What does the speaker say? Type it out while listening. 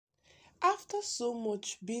After so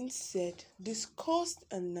much being said, discussed,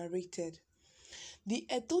 and narrated, the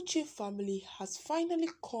Edochie family has finally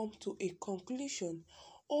come to a conclusion,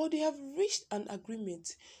 or they have reached an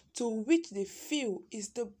agreement to which they feel is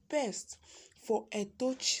the best for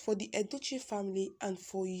the Edochie family and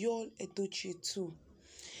for your Edochie too.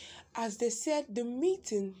 As they said, the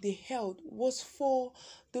meeting they held was for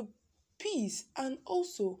the peace and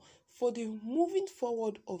also for the moving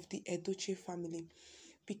forward of the Edochie family,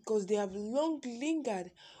 because they have long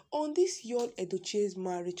lingered on this Yul Edochie's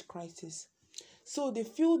marriage crisis. So they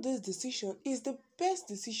feel this decision is the best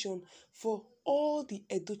decision for all the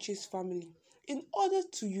Edochie's family in order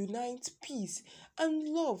to unite peace and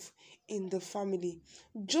love in the family,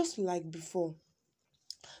 just like before.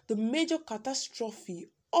 The major catastrophe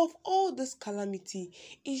of all this calamity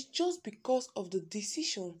is just because of the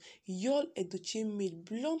decision Yul Edochie made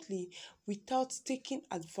bluntly without taking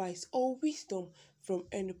advice or wisdom from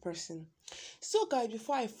any person. So guys,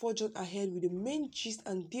 before I forge on ahead with the main gist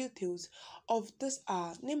and details of this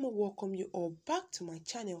let me welcome you all back to my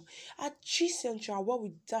channel at Gist Central, where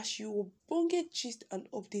we dash you bonge gist and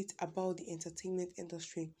updates about the entertainment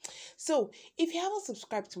industry. So if you haven't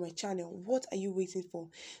subscribed to my channel, what are you waiting for?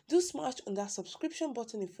 Do smash on that subscription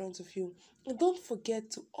button in front of you, and don't forget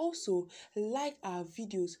to also like our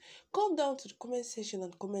videos. Come down to the comment section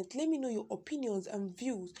and comment. Let me know your opinions and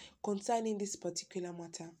views concerning this particular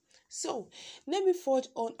matter. So let me forge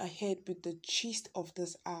on ahead with the gist of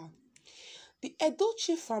this hour. The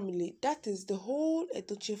Edochie family, that is the whole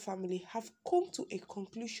Edochie family, have come to a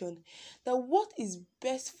conclusion that what is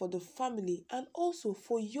best for the family and also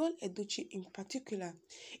for Yul Edochie in particular,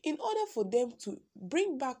 in order for them to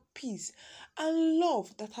bring back peace and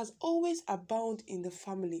love that has always abounded in the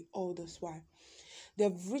family all this while. They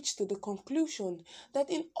have reached to the conclusion that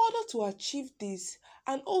in order to achieve this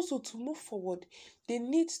and also to move forward, they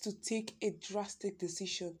need to take a drastic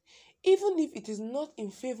decision, even if it is not in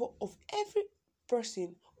favor of every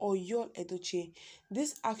person or Yul Edochie.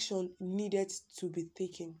 This action needed to be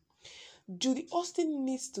taken. Judyaustin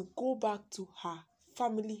needs to go back to her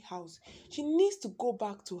family house. She needs to go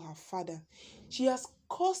back to her father. She has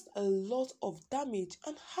caused a lot of damage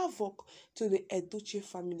and havoc to the Edochie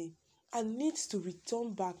family and needs to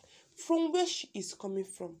return back from where she is coming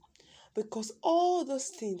from, because all those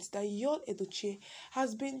things that Yul Edochie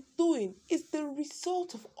has been doing is the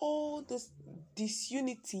result of all this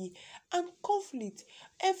disunity and conflict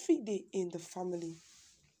every day in the family.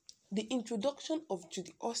 The introduction of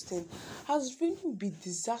Judyaustin has really been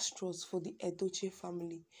disastrous for the Edochie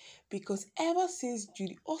family, because ever since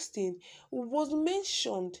Judyaustin was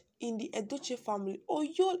mentioned in the Edochie family, or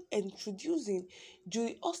Yul introducing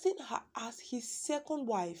Judyaustin as his second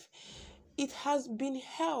wife, it has been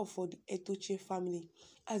hell for the Edochie family,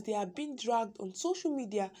 as they are being dragged on social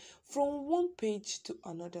media from one page to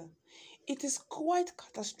another. It is quite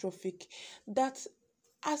catastrophic that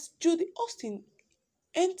as Judyaustin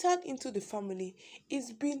entered into the family,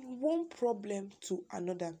 it's been one problem to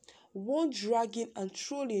another, one dragging and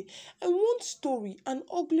trolling, and one story, an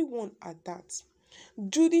ugly one at that.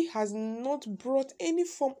 Judy has not brought any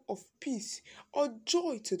form of peace or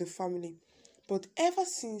joy to the family, but ever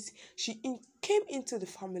since came into the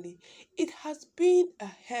family, it has been a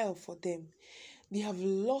hell for them. They have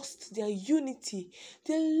lost their unity,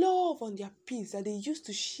 their love, and their peace that they used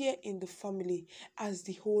to share in the family as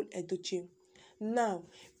the whole Edochie. Now,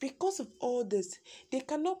 because of all this, they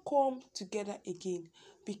cannot come together again,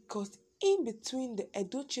 because in between the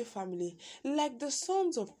Edochie family, like the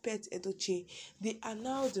sons of peteedochie, they are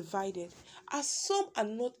now divided, as some are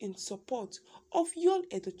not in support of Yul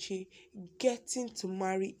Edochie getting to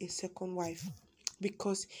marry a second wife,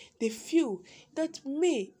 because they feel that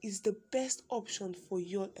May is the best option for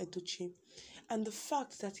Yul Edochie, and the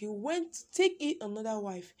fact that he went to take in another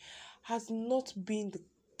wife has not been the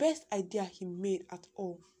best idea he made at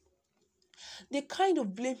all. They kind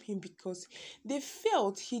of blame him because they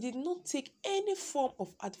felt he did not take any form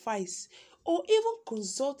of advice or even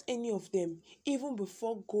consult any of them even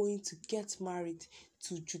before going to get married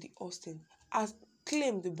to Judyaustin, as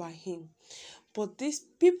claimed by him. But these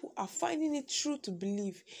people are finding it true to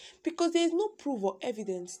believe, because there is no proof or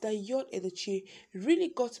evidence that Yul Edochie really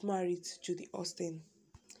got married to Judyaustin.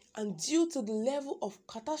 And due to the level of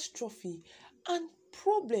catastrophe and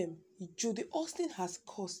problem Judyaustin has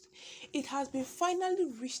caused, it has been finally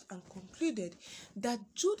reached and concluded that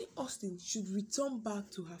Judyaustin should return back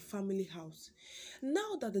to her family house.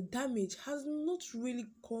 Now that the damage has not really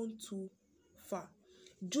gone too far,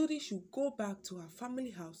 Judy should go back to her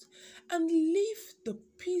family house and leave the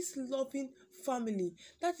peace-loving family,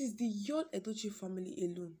 that is the Yul Edochie family,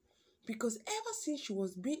 alone. because ever since she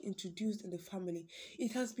was being introduced in the family,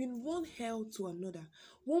 it has been one hell to another,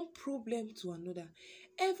 one problem to another.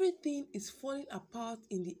 Everything is falling apart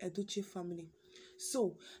in the Edochie family.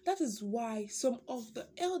 So that is why some of the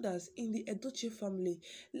elders in the Edochie family,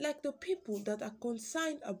 like the people that are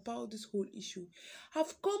concerned about this whole issue,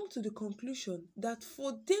 have come to the conclusion that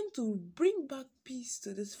for them to bring back peace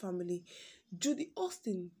to this family,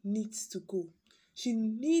 Judyaustin needs to go. She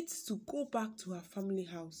needs to go back to her family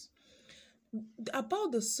house.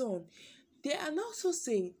 About the son, they are now also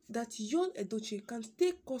saying that young Edochie can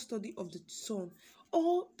take custody of the son,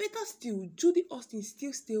 or better still, Judyaustin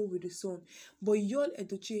still stay with the son, but young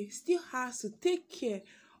Edochie still has to take care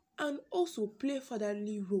and also play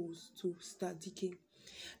fatherly roles to Edochie.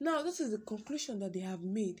 Now, this is the conclusion that they have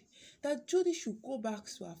made, that Judy should go back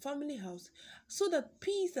to her family house so that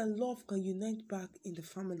peace and love can unite back in the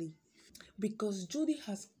family, because Judy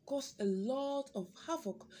has caused a lot of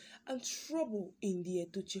havoc and trouble in the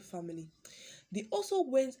Edochie family. They also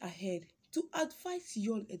went ahead to advise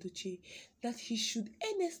young Edochie that he should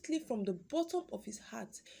earnestly from the bottom of his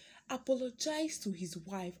heart apologize to his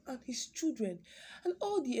wife and his children and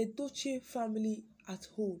all the Edochie family at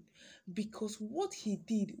home, because what he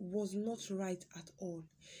did was not right at all.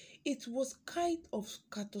 It was kind of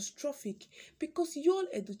catastrophic because young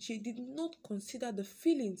Edochie did not consider the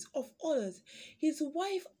feelings of others, his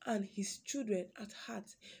wife and his children at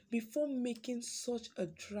heart, before making such a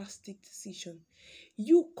drastic decision.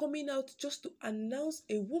 You coming out just to announce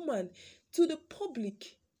a woman to the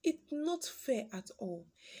public, it's not fair at all.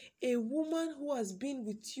 A woman who has been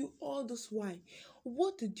with you all this while,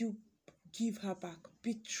 what did you give her back?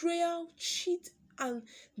 Betrayal, cheat, and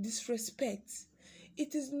disrespect.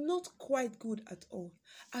 It is not quite good at all,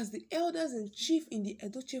 as the elders in chief in the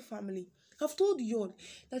Edochie family have told Yon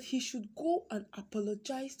that he should go and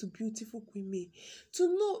apologize to beautiful Queen May to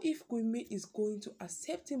know if Queen May is going to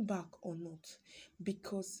accept him back or not,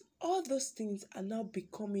 because all those things are now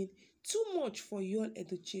becoming too much for Yon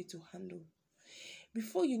Edochie to handle.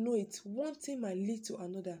 Before you know it, one thing might lead to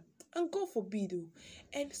another, and God forbid,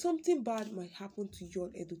 and something bad might happen to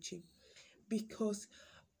Yon Edochie, because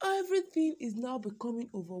everything is now becoming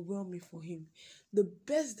overwhelming for him. The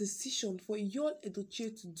best decision for young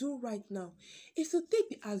Edochie to do right now is to take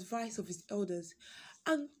the advice of his elders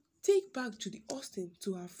and take back Judyaustin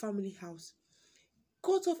to her family house.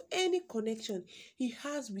 Cut off any connection he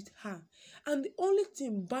has with her, and the only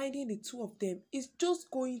thing binding the two of them is just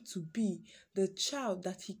going to be the child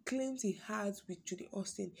that he claims he has with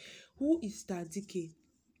Judyaustin, who is Edochie.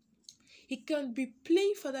 He can be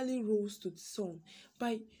playing fatherly roles to the son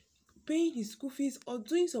by paying his school fees or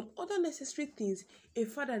doing some other necessary things a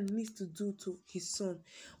father needs to do to his son.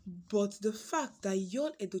 But the fact that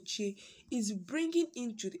young Edochie is bringing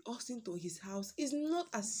in Judyaustin to his house is not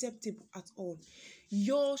acceptable at all.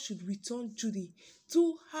 Y'all should return Judy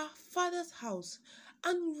to her father's house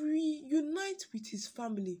and reunite with his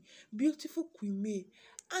family, beautiful Queen May,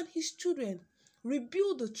 and his children.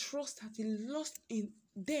 Rebuild the trust that he lost in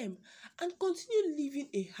them and continue living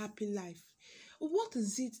a happy life. What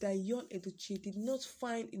is it that young Edochie did not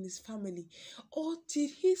find in his family, or did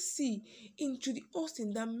he see in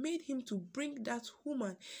Judyaustin that made him to bring that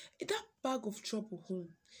woman, that bag of trouble home?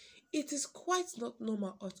 It is quite not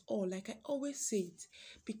normal at all, like I always say it,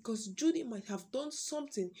 because Judy might have done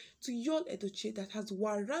something to young Edochie that has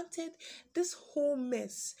warranted this whole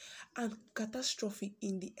mess and catastrophe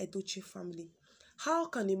in the Edochie family. How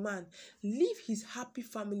can a man leave his happy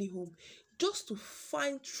family home just to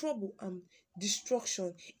find trouble and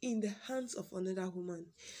destruction in the hands of another woman?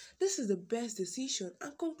 This is the best decision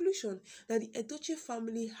and conclusion that the Edochie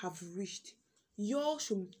family have reached. Y'all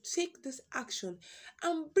should take this action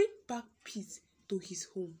and bring back peace to his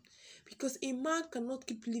home, because a man cannot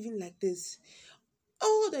keep living like this.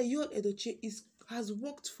 All that young Edochie has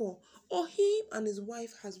worked for, or him and his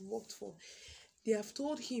wife has worked for, they have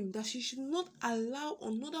told him that she should not allow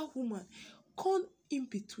another woman come in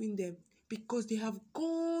between them, because they have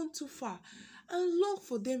gone too far and long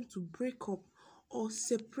for them to break up or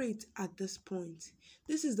separate at this point.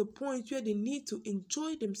 This is the point where they need to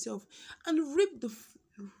enjoy themselves and reap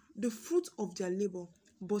the fruit of their labor.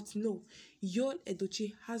 But no, young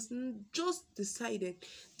Edochie has just decided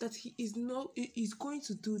that he is going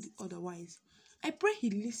to do the otherwise. I pray he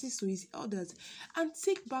listens to his elders and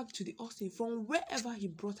take back Judyaustin from wherever he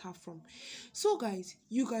brought her from. So guys,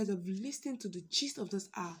 you guys have listened to the gist of this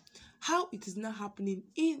hour, how it is now happening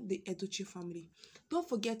in the Edochie family. Don't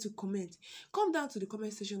forget to comment. Come down to the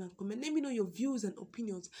comment section and comment. Let me know your views and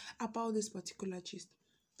opinions about this particular gist.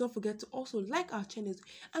 Don't forget to also like our channels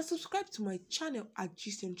and subscribe to my channel at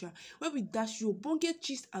judyaustin, where we dash you bonge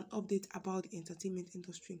gist and update about the entertainment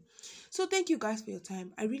industry. So thank you guys for your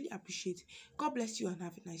time. I really appreciate it. God bless you and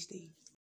have a nice day.